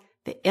called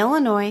the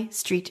Illinois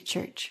Street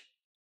Church.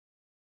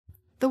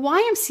 The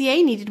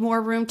YMCA needed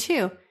more room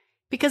too,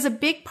 because a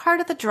big part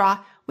of the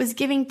draw was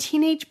giving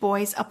teenage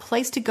boys a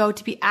place to go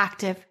to be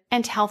active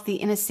and healthy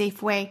in a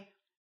safe way.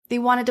 They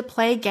wanted to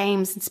play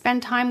games and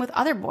spend time with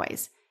other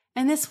boys,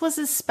 and this was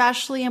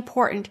especially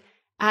important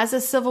as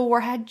the Civil War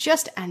had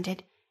just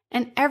ended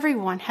and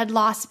everyone had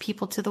lost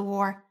people to the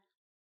war.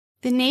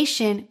 The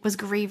nation was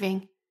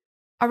grieving.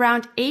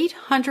 Around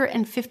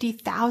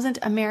 850,000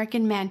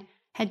 American men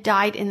had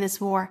died in this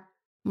war.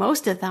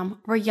 Most of them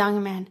were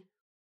young men.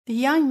 The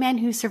young men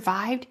who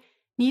survived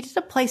needed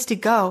a place to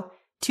go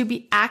to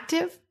be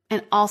active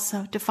and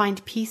also to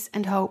find peace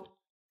and hope.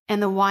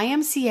 And the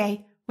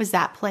YMCA was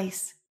that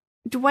place.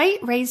 Dwight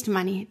raised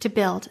money to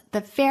build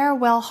the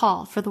Farewell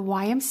Hall for the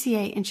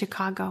YMCA in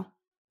Chicago.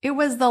 It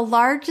was the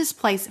largest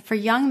place for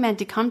young men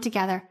to come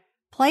together,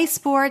 play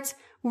sports,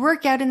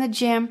 work out in the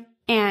gym,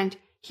 and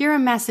hear a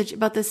message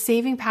about the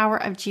saving power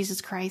of Jesus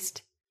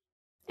Christ.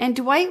 And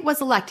Dwight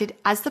was elected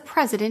as the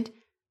president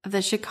of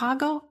the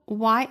Chicago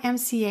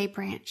YMCA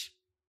branch.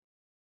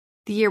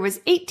 The year was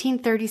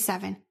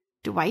 1837.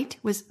 Dwight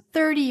was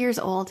 30 years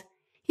old.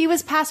 He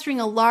was pastoring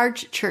a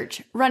large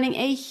church, running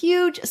a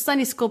huge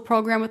Sunday school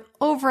program with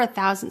over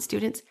 1,000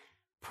 students,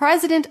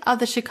 president of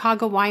the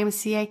Chicago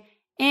YMCA,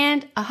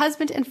 and a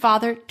husband and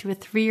father to a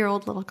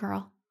 3-year-old little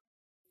girl.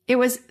 It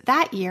was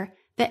that year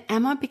that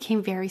Emma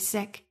became very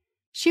sick.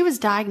 She was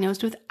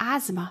diagnosed with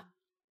asthma.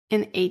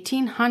 In the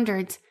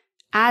 1800s,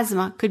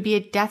 asthma could be a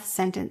death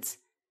sentence.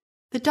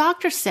 The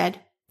doctor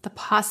said the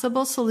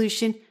possible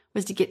solution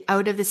was to get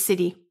out of the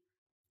city,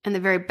 and the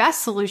very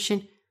best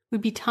solution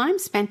would be time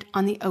spent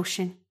on the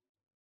ocean.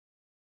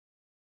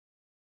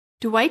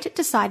 Dwight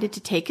decided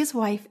to take his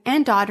wife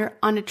and daughter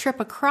on a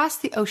trip across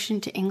the ocean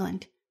to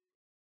England.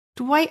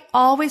 Dwight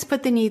always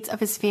put the needs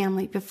of his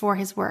family before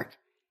his work,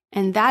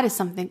 and that is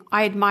something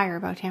I admire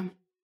about him.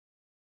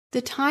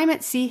 The time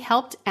at sea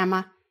helped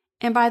Emma,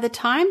 and by the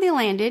time they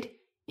landed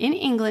in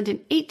England in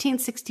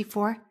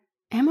 1864,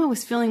 Emma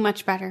was feeling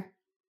much better.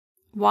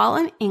 While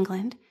in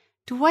England,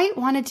 Dwight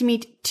wanted to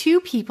meet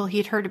 2 people he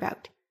had heard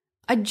about,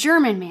 a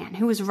German man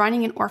who was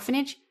running an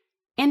orphanage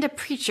and a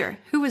preacher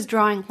who was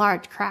drawing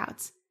large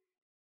crowds.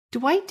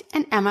 Dwight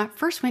and Emma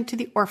first went to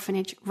the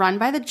orphanage run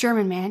by the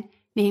German man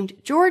named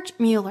George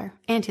Mueller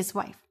and his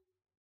wife.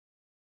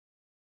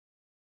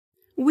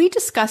 We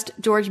discussed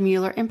George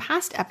Mueller in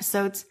past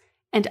episodes,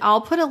 and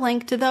I'll put a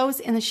link to those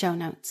in the show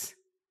notes.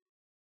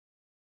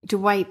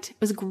 Dwight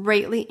was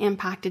greatly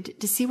impacted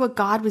to see what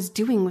God was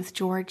doing with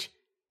George.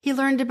 He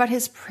learned about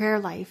his prayer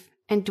life,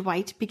 and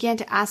Dwight began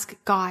to ask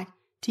God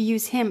to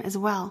use him as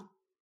well.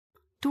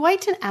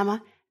 Dwight and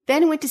Emma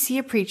then went to see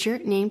a preacher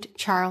named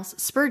Charles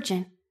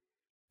Spurgeon.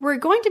 We're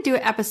going to do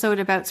an episode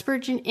about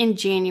Spurgeon in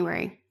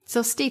January,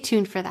 so stay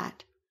tuned for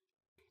that.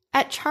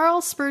 At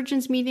Charles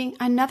Spurgeon's meeting,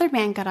 another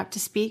man got up to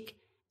speak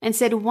and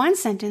said one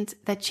sentence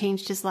that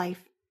changed his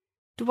life.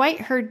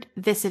 Dwight heard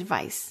this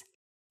advice: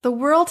 "The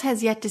world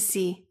has yet to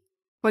see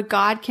what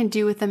God can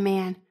do with a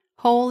man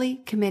wholly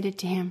committed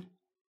to him."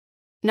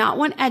 Not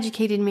one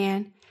educated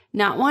man,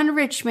 not one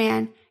rich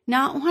man,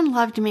 not one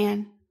loved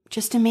man,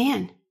 just a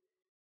man.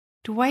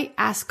 Dwight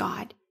asked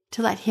God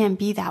to let him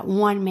be that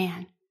one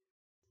man.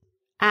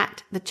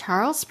 At the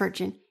Charles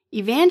Spurgeon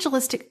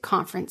Evangelistic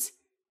Conference,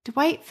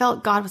 Dwight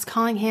felt God was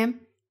calling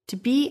him to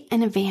be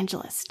an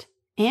evangelist,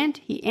 and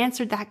he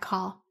answered that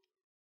call.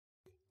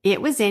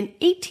 It was in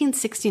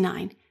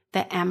 1869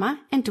 that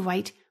Emma and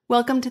Dwight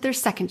welcomed their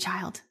second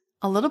child,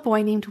 a little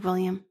boy named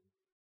William.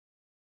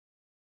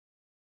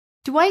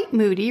 Dwight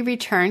Moody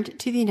returned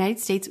to the United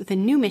States with a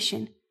new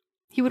mission.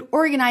 He would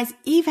organize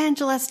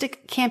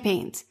evangelistic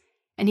campaigns,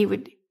 and he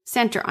would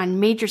center on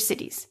major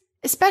cities,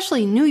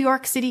 especially New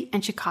York City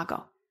and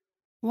Chicago.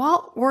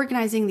 While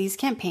organizing these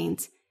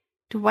campaigns,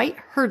 Dwight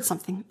heard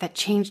something that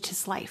changed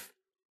his life.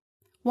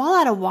 While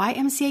at a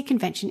YMCA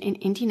convention in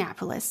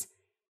Indianapolis,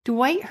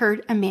 Dwight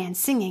heard a man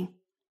singing,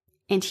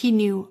 and he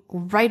knew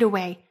right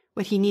away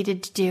what he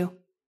needed to do.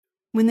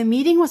 When the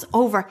meeting was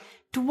over,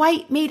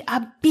 Dwight made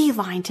a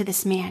beeline to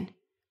this man.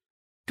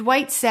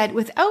 Dwight said,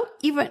 without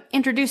even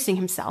introducing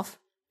himself,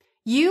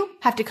 "You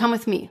have to come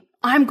with me.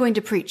 I'm going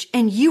to preach,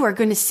 and you are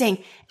going to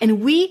sing,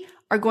 and we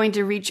are going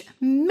to reach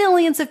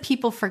millions of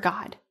people for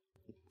God."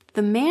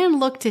 The man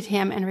looked at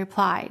him and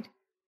replied,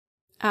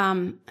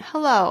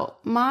 "Hello,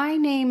 my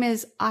name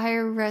is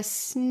Ira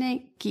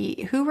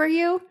Snakey. Who are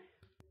you?"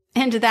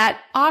 And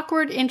that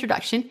awkward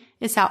introduction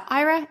is how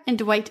Ira and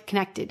Dwight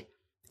connected.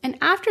 And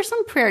after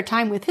some prayer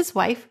time with his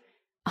wife,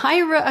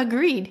 Ira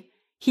agreed.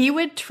 He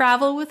would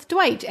travel with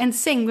Dwight and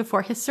sing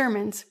before his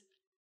sermons.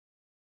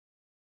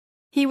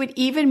 He would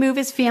even move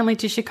his family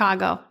to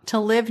Chicago to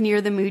live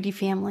near the Moody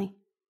family.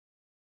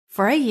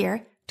 For a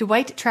year,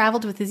 Dwight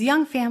traveled with his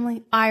young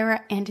family,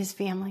 Ira, and his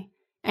family,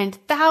 and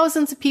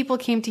thousands of people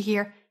came to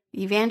hear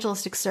the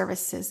evangelistic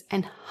services,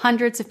 and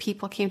hundreds of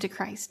people came to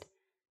Christ.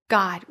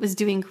 God was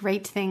doing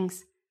great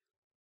things.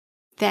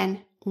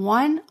 Then,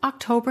 one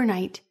October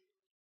night,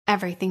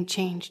 everything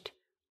changed.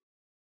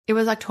 It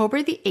was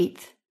October the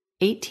 8th,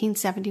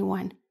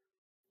 1871.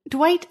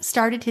 Dwight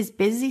started his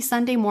busy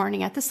Sunday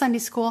morning at the Sunday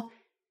school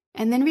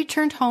and then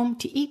returned home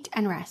to eat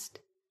and rest.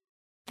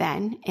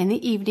 Then, in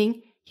the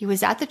evening, he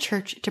was at the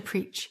church to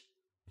preach.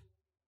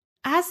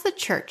 As the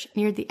church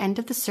neared the end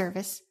of the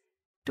service,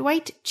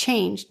 Dwight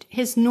changed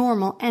his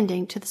normal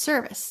ending to the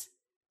service.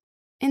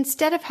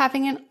 Instead of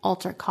having an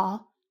altar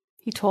call,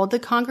 he told the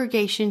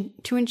congregation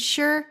to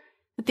ensure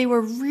that they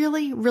were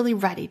really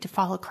ready to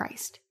follow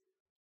Christ.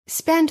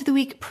 Spend the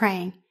week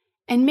praying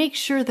and make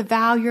sure the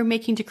vow you're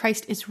making to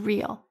Christ is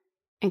real,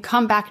 and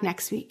come back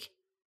next week.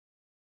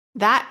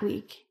 That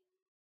week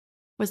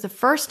was the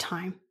first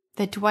time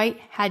that Dwight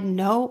had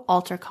no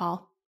altar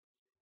call.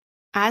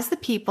 As the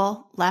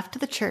people left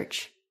the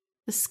church,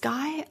 the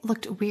sky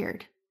looked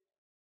weird.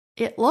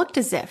 It looked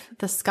as if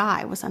the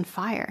sky was on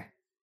fire.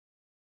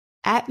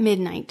 At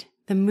midnight,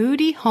 the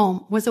Moody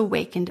home was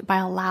awakened by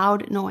a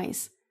loud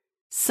noise.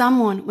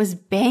 Someone was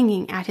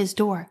banging at his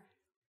door.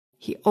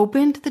 He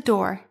opened the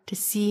door to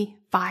see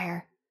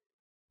fire.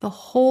 The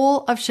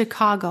whole of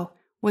Chicago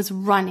was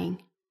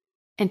running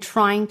and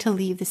trying to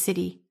leave the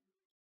city.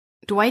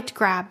 Dwight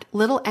grabbed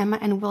little Emma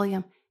and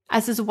William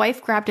as his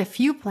wife grabbed a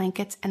few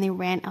blankets and they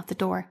ran out the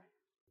door.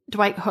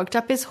 Dwight hooked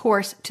up his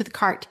horse to the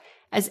cart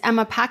as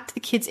Emma packed the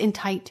kids in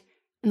tight,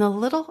 and the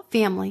little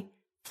family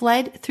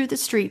fled through the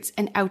streets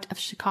and out of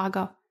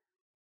Chicago.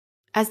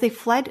 As they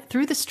fled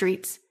through the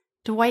streets,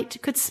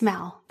 Dwight could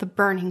smell the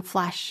burning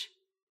flesh.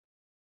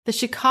 The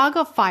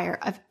Chicago fire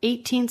of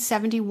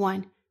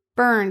 1871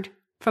 burned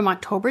from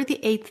October the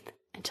 8th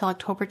until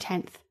October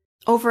 10th.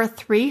 Over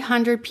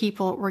 300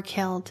 people were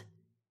killed.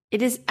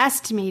 It is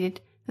estimated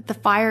that the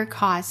fire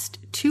caused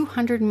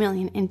 $200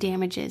 million in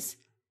damages.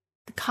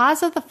 The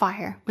cause of the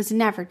fire was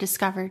never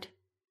discovered.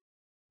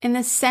 In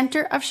the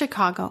center of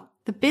Chicago,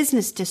 the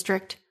business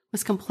district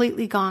was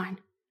completely gone.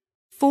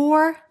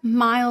 4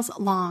 miles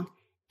long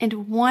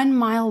and 1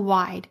 mile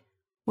wide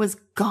was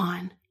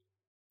gone.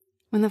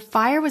 When the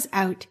fire was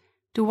out,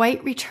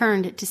 Dwight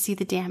returned to see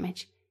the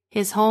damage.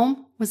 His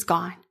home was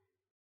gone.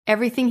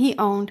 Everything he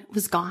owned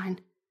was gone.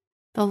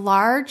 The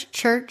large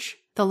church,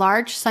 the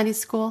large Sunday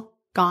school,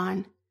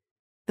 gone.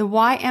 The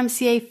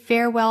YMCA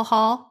farewell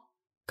hall,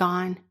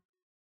 gone.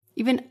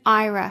 Even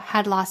Ira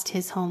had lost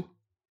his home.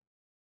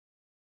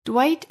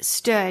 Dwight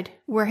stood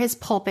where his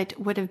pulpit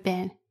would have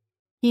been.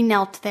 He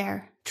knelt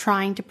there,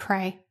 trying to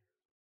pray.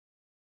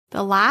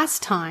 The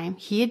last time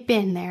he had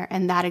been there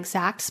in that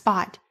exact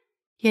spot,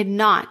 he had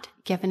not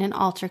given an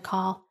altar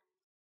call.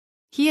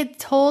 He had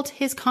told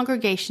his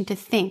congregation to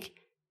think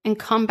and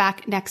come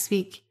back next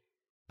week,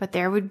 but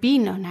there would be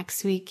no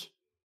next week.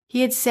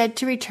 He had said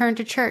to return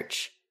to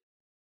church,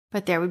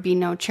 but there would be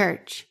no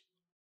church.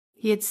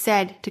 He had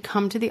said to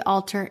come to the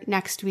altar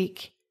next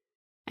week,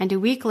 and a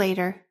week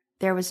later,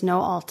 there was no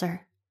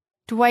altar.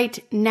 Dwight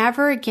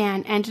never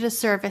again ended a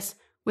service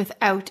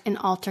without an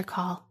altar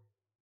call.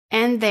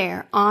 And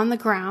there, on the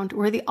ground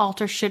where the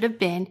altar should have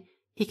been,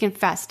 he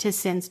confessed his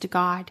sins to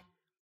God.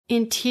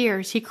 In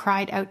tears, he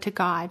cried out to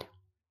God,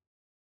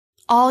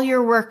 "All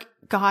your work,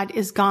 God,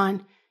 is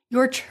gone.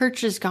 Your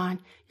church is gone.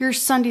 Your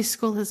Sunday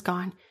school is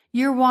gone.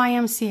 Your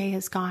YMCA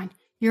is gone.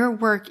 Your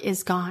work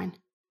is gone."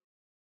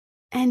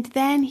 And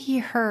then he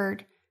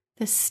heard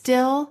the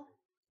still,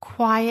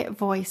 quiet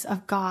voice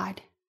of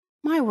God.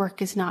 "My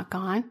work is not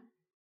gone.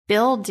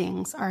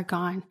 Buildings are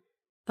gone.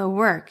 The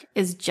work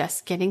is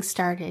just getting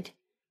started.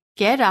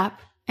 Get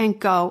up and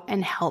go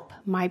and help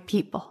my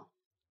people."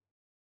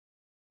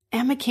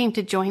 Emma came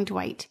to join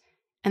Dwight,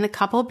 and the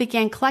couple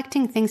began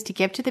collecting things to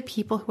give to the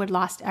people who had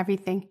lost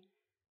everything.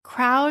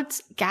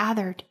 Crowds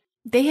gathered.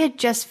 They had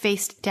just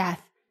faced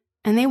death,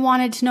 and they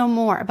wanted to know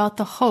more about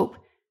the hope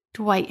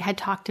Dwight had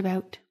talked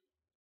about.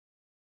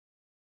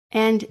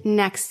 And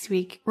next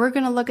week, we're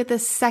going to look at the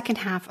second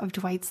half of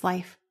Dwight's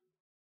life.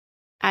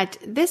 At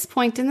this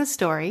point in the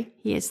story,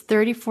 he is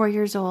 34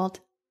 years old.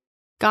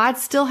 God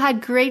still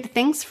had great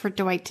things for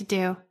Dwight to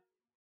do.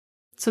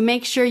 So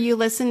make sure you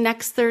listen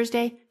next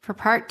Thursday for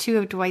part 2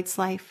 of Dwight's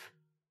life.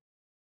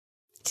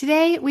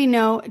 Today, we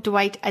know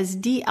Dwight as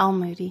D.L.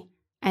 Moody,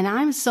 and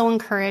I'm so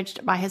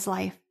encouraged by his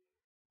life.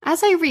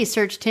 As I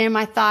researched him,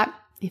 I thought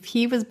if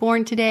he was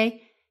born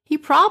today, he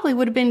probably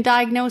would have been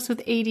diagnosed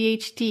with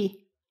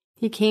ADHD.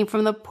 He came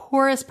from the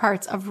poorest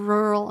parts of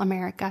rural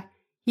America.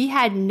 He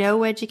had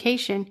no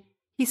education.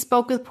 He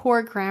spoke with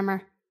poor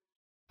grammar.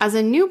 As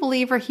a new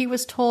believer, he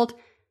was told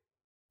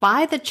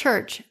by the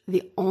church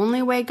the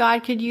only way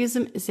God could use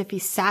him is if he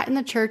sat in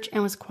the church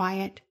and was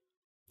quiet.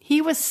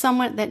 He was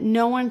someone that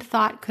no one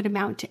thought could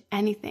amount to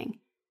anything.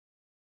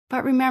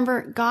 But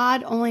remember,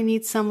 God only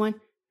needs someone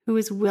who who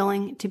was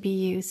willing to be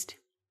used.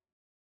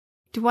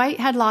 Dwight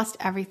had lost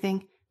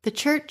everything. The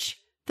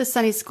church, the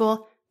Sunday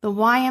school, the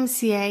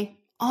YMCA,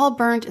 all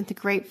burned in the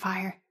Great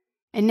Fire.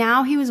 And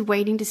now he was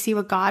waiting to see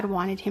what God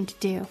wanted him to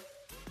do.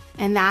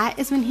 And that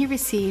is when he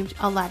received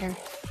a letter.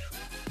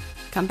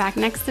 Come back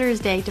next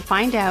Thursday to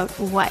find out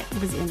what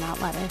was in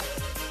that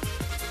letter.